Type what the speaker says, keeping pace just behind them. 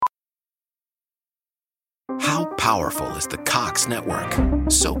How powerful is the Cox network?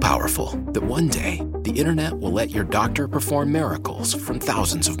 So powerful that one day, the internet will let your doctor perform miracles from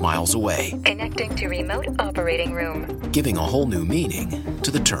thousands of miles away. Connecting to remote operating room. Giving a whole new meaning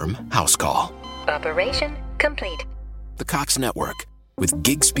to the term house call. Operation complete. The Cox network. With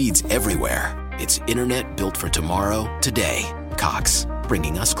gig speeds everywhere, it's internet built for tomorrow, today. Cox,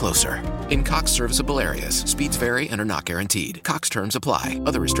 bringing us closer. In Cox serviceable areas, speeds vary and are not guaranteed. Cox terms apply.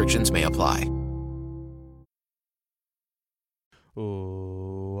 Other restrictions may apply.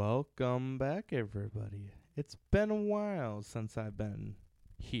 Welcome back, everybody. It's been a while since I've been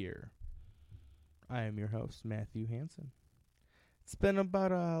here. I am your host, Matthew Hansen. It's been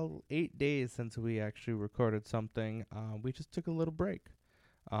about 8 days since we actually recorded something. We just took a little break.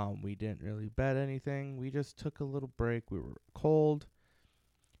 We didn't really bet anything. We just took a little break. We were cold,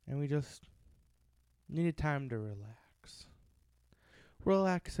 and we just needed time to relax.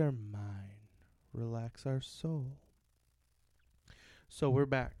 Relax our mind. Relax our soul. So we're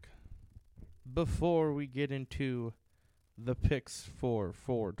back. Before we get into the picks for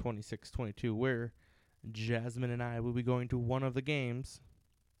 26-22, where Jasmine and I will be going to one of the games,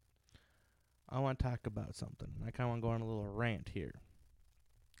 I want to talk about something. I kind of want to go on a little rant here.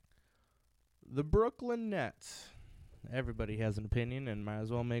 The Brooklyn Nets. Everybody has an opinion, and might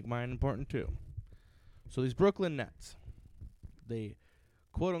as well make mine important too. So these Brooklyn Nets, they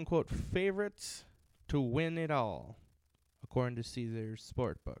quote-unquote favorites to win it all, according to Caesar's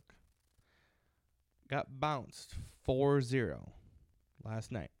Sportbook. Got bounced 4-0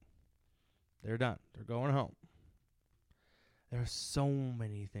 last night. They're done. They're going home. There are so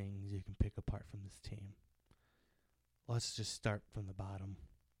many things you can pick apart from this team. Let's just start from the bottom.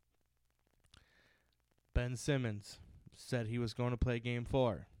 Ben Simmons said he was going to play Game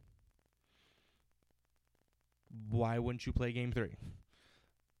 4. Why wouldn't you play Game 3?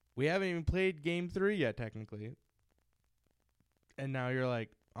 We haven't even played Game 3 yet, technically. And now you're like,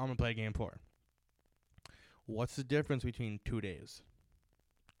 I'm going to play Game 4. What's the difference between 2 days?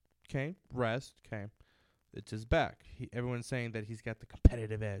 Okay, rest. Okay, it's his back. Everyone's saying that he's got the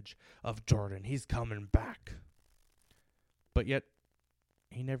competitive edge of Jordan. He's coming back. But yet,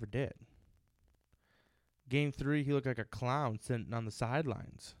 he never did. Game 3, he looked like a clown sitting on the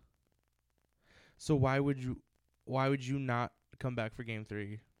sidelines. So why would you not come back for Game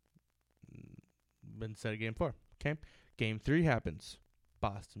 3 instead of Game 4? Okay, Game 3 happens.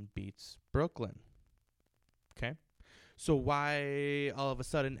 Boston beats Brooklyn. Okay, so why all of a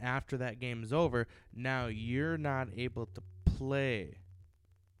sudden after that game is over, now you're not able to play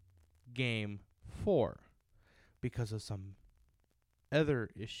Game 4 because of some other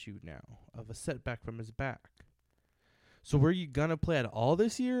issue now of a setback from his back? So were you going to play at all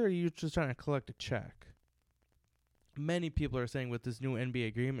this year, or are you just trying to collect a check? Many people are saying with this new NBA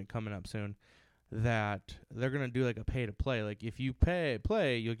agreement coming up soon that they're going to do like a pay-to-play. Like if you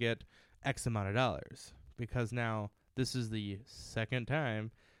play, you'll get X amount of dollars. Because now this is the second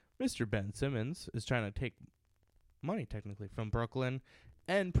time Mr. Ben Simmons is trying to take money technically from Brooklyn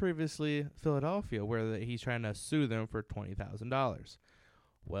and previously Philadelphia, where he's trying to sue them for $20,000.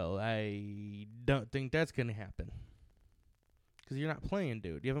 Well, I don't think that's going to happen. Because you're not playing,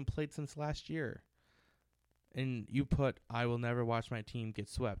 dude. You haven't played since last year. And you put, I will never watch my team get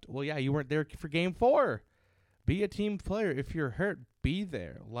swept. Well, yeah, you weren't there for Game 4. Be a team player. If you're hurt, be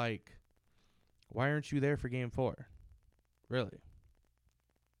there. Like, why aren't you there for Game 4? Really?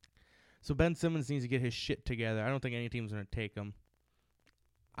 So Ben Simmons needs to get his shit together. I don't think any team's going to take him.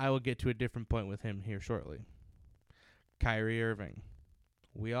 I will get to a different point with him here shortly. Kyrie Irving.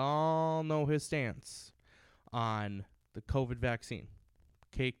 We all know his stance on the COVID vaccine.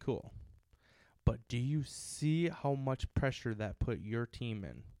 Okay, cool. But do you see how much pressure that put your team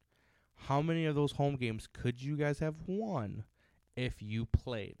in? How many of those home games could you guys have won if you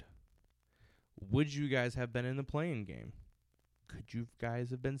played? Would you guys have been in the playing game? Could you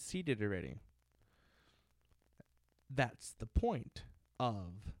guys have been seeded already? That's the point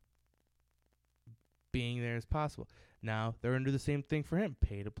of being there as possible. Now, they're going to do the same thing for him,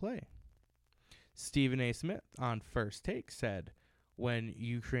 pay to play. Stephen A. Smith on First Take said when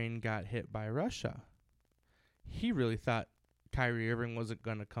Ukraine got hit by Russia, he really thought Kyrie Irving wasn't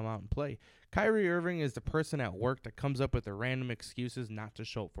going to come out and play. Kyrie Irving is the person at work that comes up with the random excuses not to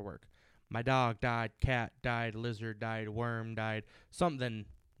show up for work. My dog died, cat died, lizard died, worm died, something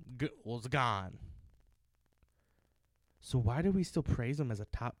was gone. So why do we still praise him as a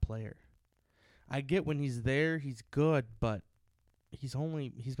top player? I get when he's there, he's good, but he's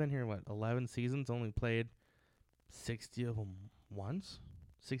been here, 11 seasons, only played 60 of them once?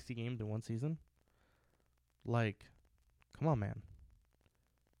 60 games in one season? Like, come on, man.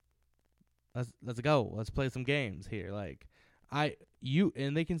 Let's go. Let's play some games here. Like,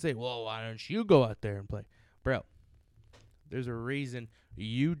 and they can say, well, why don't you go out there and play? Bro, there's a reason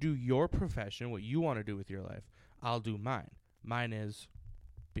you do your profession, what you want to do with your life. I'll do mine. Mine is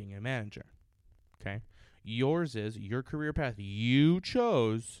being a manager. Okay? Yours is your career path you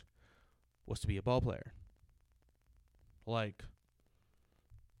chose was to be a ball player. Like,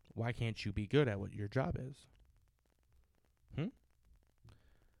 why can't you be good at what your job is?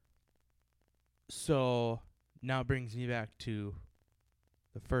 So now it brings me back to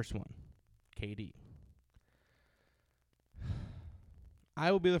the first one, KD.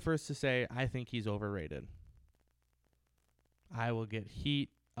 I will be the first to say I think he's overrated. I will get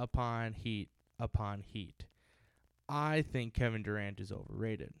heat upon heat upon heat. I think Kevin Durant is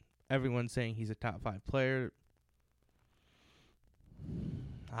overrated. Everyone's saying he's a top 5 player.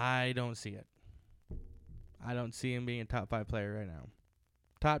 I don't see it. I don't see him being a top 5 player right now.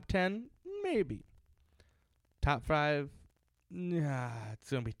 Top 10? Maybe. Top 5? Nah,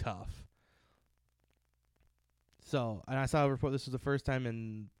 it's going to be tough. So, and I saw a report this was the first time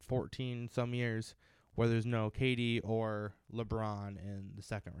in 14 some years where there's no KD or LeBron in the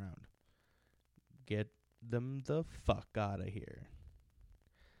second round. Get them the fuck out of here.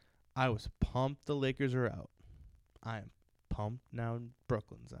 I was pumped the Lakers are out. I am pumped now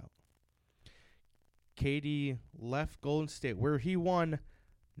Brooklyn's out. KD left Golden State where he won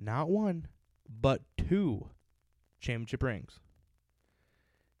not 1, but 2 championship rings.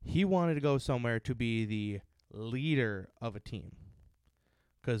 He wanted to go somewhere to be the leader of a team.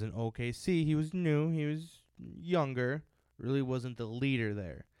 Because in OKC, he was new, he was younger, really wasn't the leader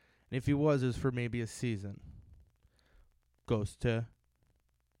there. And if he was, it was for maybe a season. Goes to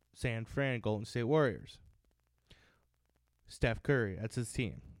San Fran, Golden State Warriors. Steph Curry, that's his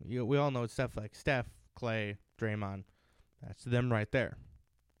team. We all know Steph, like Steph, Clay, Draymond. That's them right there.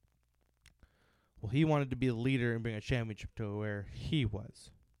 Well, he wanted to be the leader and bring a championship to where he was.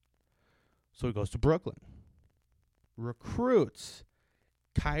 So he goes to Brooklyn. Recruits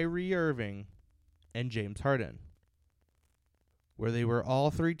Kyrie Irving and James Harden, where they were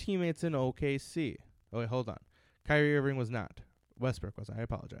all 3 teammates in OKC. Oh, wait, hold on. Kyrie Irving was not. Westbrook was. I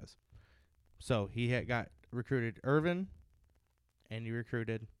apologize. So he had got recruited Irving, and he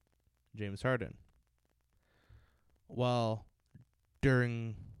recruited James Harden. Well,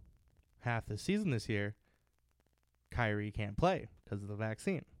 during half the season this year, Kyrie can't play because of the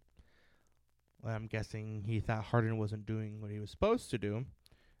vaccine. Well, I'm guessing he thought Harden wasn't doing what he was supposed to do.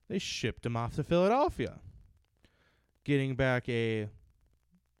 They shipped him off to Philadelphia, getting back a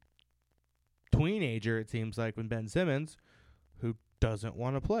teenager, it seems like, when Ben Simmons, who doesn't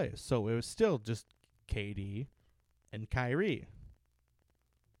want to play. So it was still just KD and Kyrie.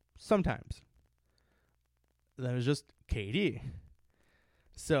 Sometimes. Then it was just KD.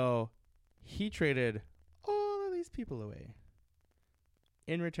 So he traded all of these people away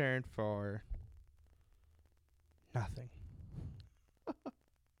in return for nothing.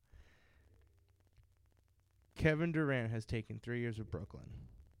 Kevin Durant has taken 3 years with Brooklyn,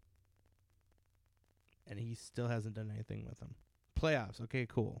 and he still hasn't done anything with them. Playoffs, okay,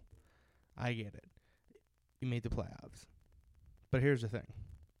 cool. I get it. You made the playoffs. But here's the thing.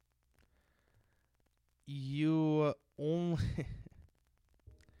 You only...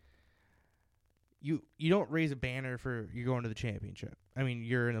 You don't raise a banner for you're going to the championship. I mean,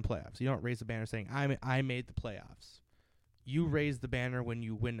 you're in the playoffs. You don't raise the banner saying, I made the playoffs. You raise the banner when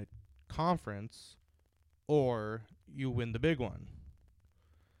you win a conference or you win the big one.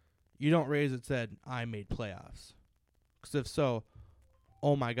 You don't raise it said, I made playoffs. Because if so,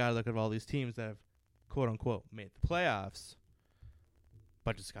 oh my God, look at all these teams that have, quote unquote, made the playoffs,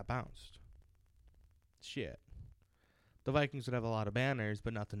 but just got bounced. Shit. The Vikings would have a lot of banners,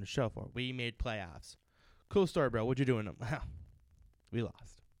 but nothing to show for it. We made playoffs. Cool story, bro. What'd you do in them? Well, we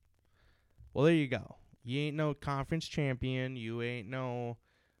lost. Well, there you go. You ain't no conference champion. You ain't no,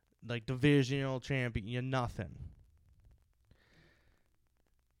 like, divisional champion. You're nothing.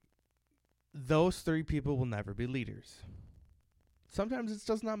 Those 3 people will never be leaders. Sometimes it's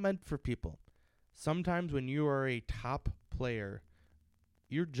just not meant for people. Sometimes when you are a top player,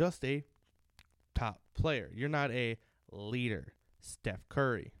 you're just a top player. You're not a leader. Steph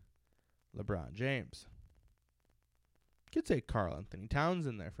Curry, LeBron James. You could say Karl Anthony Towns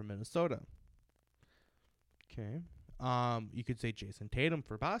in there for Minnesota. Okay. You could say Jason Tatum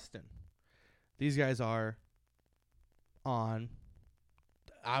for Boston. These guys are on,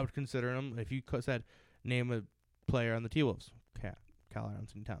 I would consider them, if you said name a player on the T-Wolves, Karl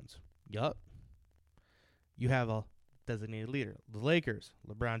Anthony Towns. Yup. You have a designated leader. The Lakers,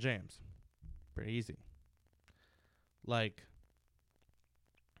 LeBron James. Pretty easy. Like,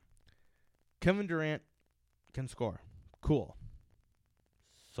 Kevin Durant can score. Cool.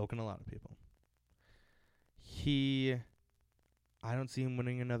 So can a lot of people. I don't see him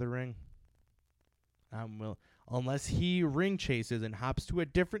winning another ring. Unless he ring chases and hops to a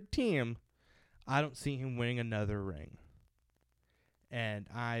different team, I don't see him winning another ring. And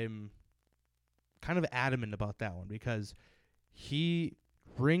I'm kind of adamant about that one because he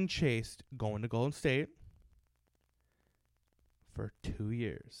ring chased going to Golden State for 2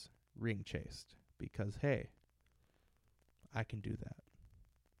 years. Ring chased because, hey, I can do that.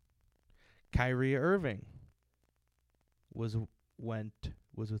 Kyrie Irving was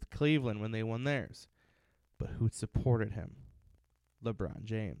with Cleveland when they won theirs. But who supported him? LeBron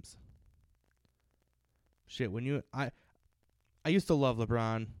James. Shit, I used to love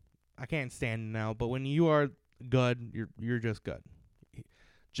LeBron. I can't stand him now, but when you are good, you're just good.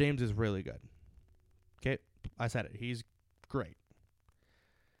 James is really good. Okay? I said it. He's great.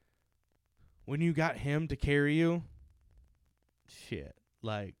 When you got him to carry you, shit,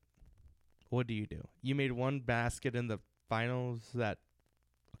 like, what do? You made one basket in the finals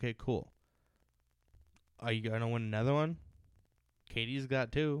okay, cool. Are you going to win another one? KD's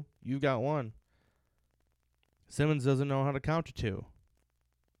got 2. You've got 1. Simmons doesn't know how to counter 2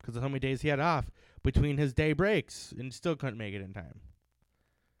 because of how many days he had off between his day breaks and still couldn't make it in time.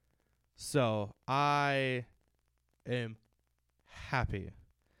 So I am happy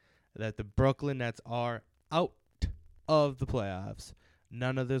that the Brooklyn Nets are out of the playoffs.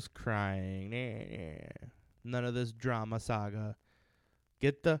 None of this crying. None of this drama saga.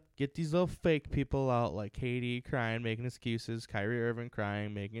 Get these little fake people out like KD crying, making excuses. Kyrie Irving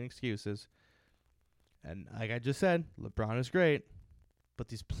crying, making excuses. And like I just said, LeBron is great. But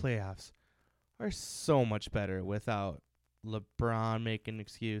these playoffs are so much better without LeBron making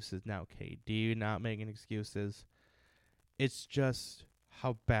excuses. Now KD not making excuses. It's just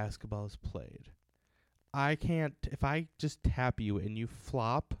how basketball is played. If I just tap you and you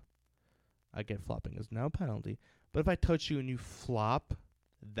flop, I get flopping is no penalty. But if I touch you and you flop,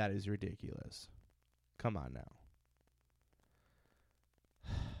 that is ridiculous. Come on now.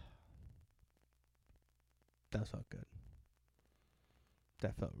 That felt good.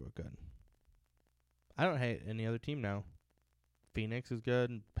 That felt real good. I don't hate any other team now. Phoenix is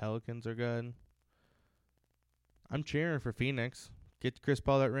good. Pelicans are good. I'm cheering for Phoenix. Get Chris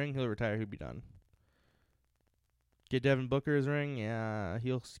Paul that ring, he'll retire, he'll be done. Get Devin Booker his ring, yeah,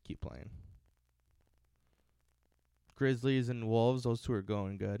 he'll keep playing. Grizzlies and Wolves, those two are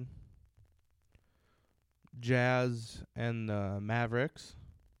going good. Jazz and the Mavericks.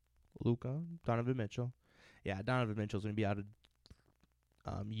 Luka, Donovan Mitchell. Yeah, Donovan Mitchell's going to be out of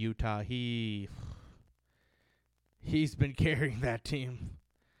Utah. He's been carrying that team.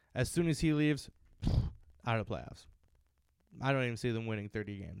 As soon as he leaves, out of the playoffs. I don't even see them winning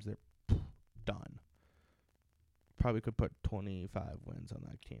 30 games. They're done. Probably could put 25 wins on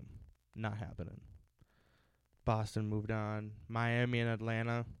that team. Not happening. Boston moved on. Miami and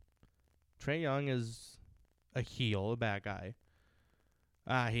Atlanta. Trae Young is a heel, a bad guy.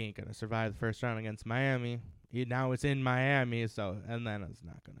 He ain't going to survive the first round against Miami. Now it's in Miami, so Atlanta's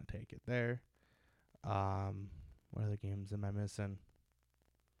not going to take it there. What other games am I missing?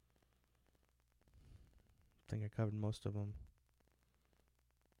 I think I covered most of them.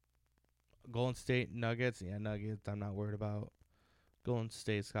 Golden State, Nuggets. Yeah, Nuggets I'm not worried about. Golden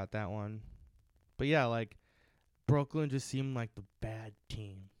State's got that one. But yeah, like, Brooklyn just seemed like the bad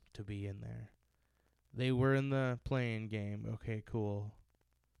team to be in there. They were in the play-in game. Okay, cool.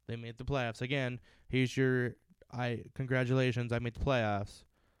 They made the playoffs. Again, here's your congratulations, I made the playoffs.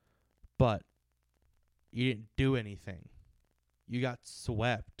 But you didn't do anything. You got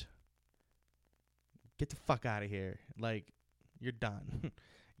swept. Get the fuck out of here. Like, you're done.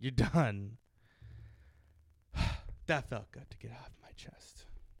 You're done. That felt good to get off my chest.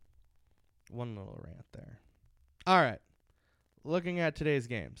 One little rant there. All right. Looking at today's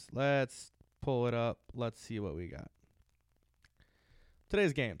games. Let's pull it up. Let's see what we got.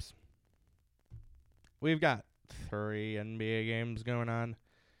 Today's games. We've got 3 NBA games going on.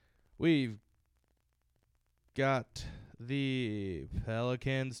 We've got the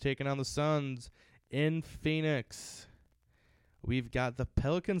Pelicans taking on the Suns in Phoenix. We've got the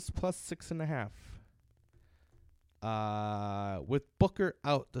Pelicans plus 6.5. With Booker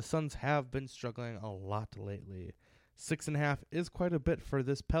out, the Suns have been struggling a lot lately. 6.5 is quite a bit for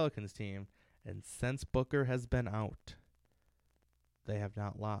this Pelicans team. And since Booker has been out, they have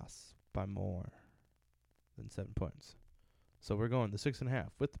not lost by more than 7 points. So we're going the 6.5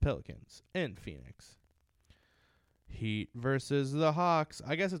 with the Pelicans in Phoenix. Heat versus the Hawks.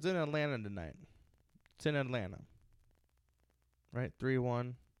 I guess it's in Atlanta tonight. It's in Atlanta. Right?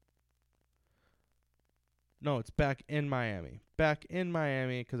 3-1. No, it's back in Miami. Back in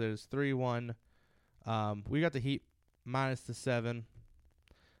Miami because it is 3-1. We got the Heat minus the 7.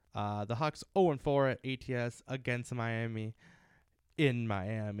 The Hawks 0-4 at ATS against Miami in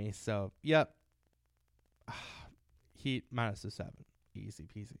Miami. So, yep. Heat minus the 7. Easy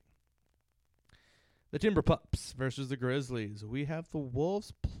peasy. The Timber Pups versus the Grizzlies. We have the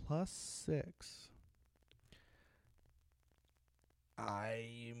Wolves +6.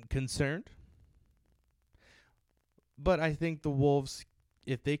 I'm concerned. But I think the Wolves,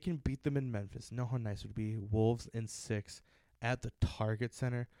 if they can beat them in Memphis, know how nice it would be. Wolves in 6 at the Target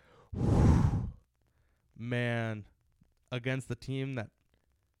Center. Man, against the team that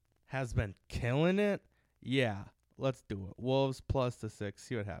has been killing it, yeah, let's do it. Wolves plus the 6.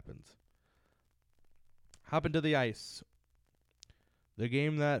 See what happens. Hop into the ice. The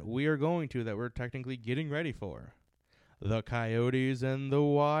game that we are going to, that we're technically getting ready for. The Coyotes and the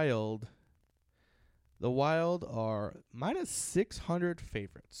Wild. The Wild are minus 600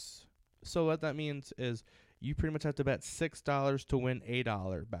 favorites. So what that means is you pretty much have to bet $6 to win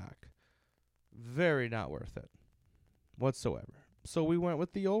 $1 back. Very not worth it whatsoever. So we went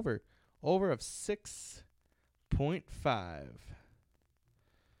with the over. Over of 6.5.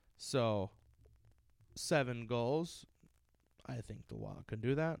 So 7 goals. I think the Wild can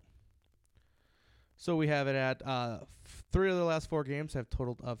do that. So we have it at 3 of the last 4 games have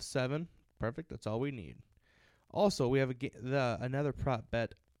totaled of 7. Perfect. That's all we need. Also, we have another prop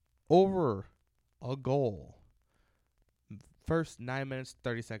bet over a goal. First 9 minutes,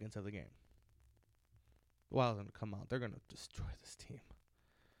 30 seconds of the game. The Wild's going to come out. They're going to destroy this team.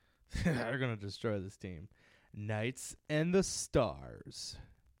 They're going to destroy this team. Knights and the Stars.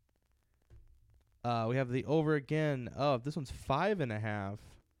 We have the over again. Oh, this one's 5.5.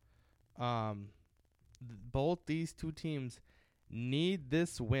 Both these two teams need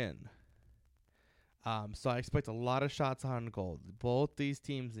this win. So I expect a lot of shots on goal. Both these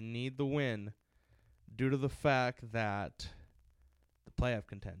teams need the win due to the fact that the playoff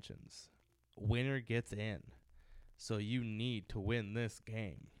contentions. Winner gets in. So you need to win this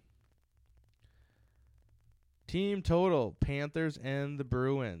game. Team total, Panthers and the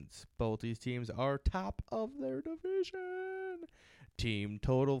Bruins. Both these teams are top of their division. Team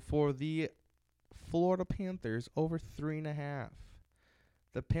total for the Florida Panthers over 3.5.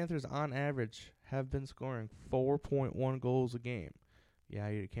 The Panthers on average have been scoring 4.1 goals a game. Yeah,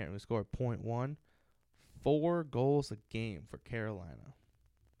 you can't really score 0.1. 4 goals a game for Carolina.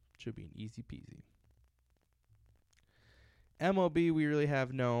 Should be an easy peasy. MLB, we really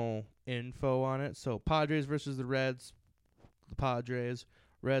have no info on it. So Padres versus the Reds. The Padres.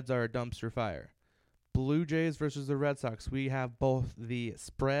 Reds are a dumpster fire. Blue Jays versus the Red Sox. We have both the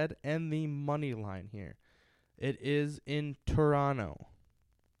spread and the money line here. It is in Toronto.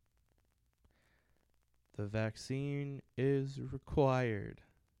 The vaccine is required.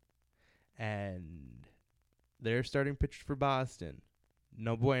 And their starting pitcher for Boston,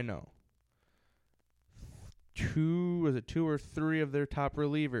 no bueno. 2 or 3 of their top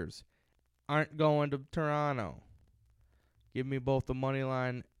relievers aren't going to Toronto. Give me both the money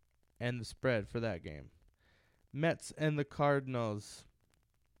line and the spread for that game. Mets and the Cardinals.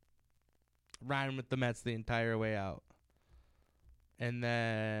 Riding with the Mets the entire way out. And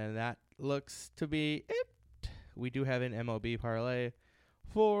then that looks to be it. We do have an MLB parlay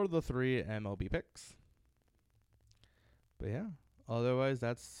for the 3 MLB picks. But yeah, otherwise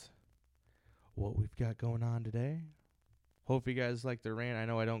that's what we've got going on today. Hope you guys like the rant. I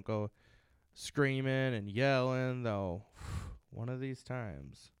know I don't go screaming and yelling, though. One of these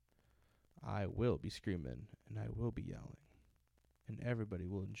times, I will be screaming and I will be yelling. And everybody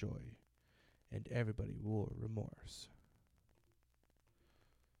will enjoy. And everybody will remorse.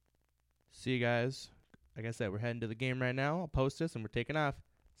 See you guys. Like I said, we're heading to the game right now. I'll post this and we're taking off.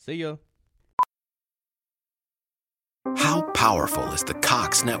 See ya. How powerful is the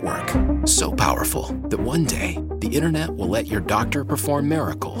Cox network? So powerful that one day the internet will let your doctor perform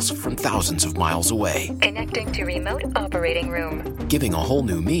miracles from thousands of miles away. Connecting to remote operating room. Giving a whole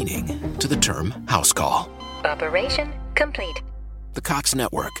new meaning to the term house call. Operation complete. The Cox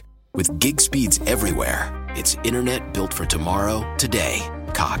network. With gig speeds everywhere, it's internet built for tomorrow, today.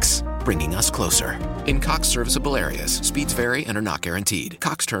 Cox, bringing us closer. In Cox serviceable areas, speeds vary and are not guaranteed.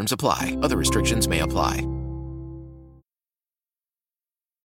 Cox terms apply. Other restrictions may apply.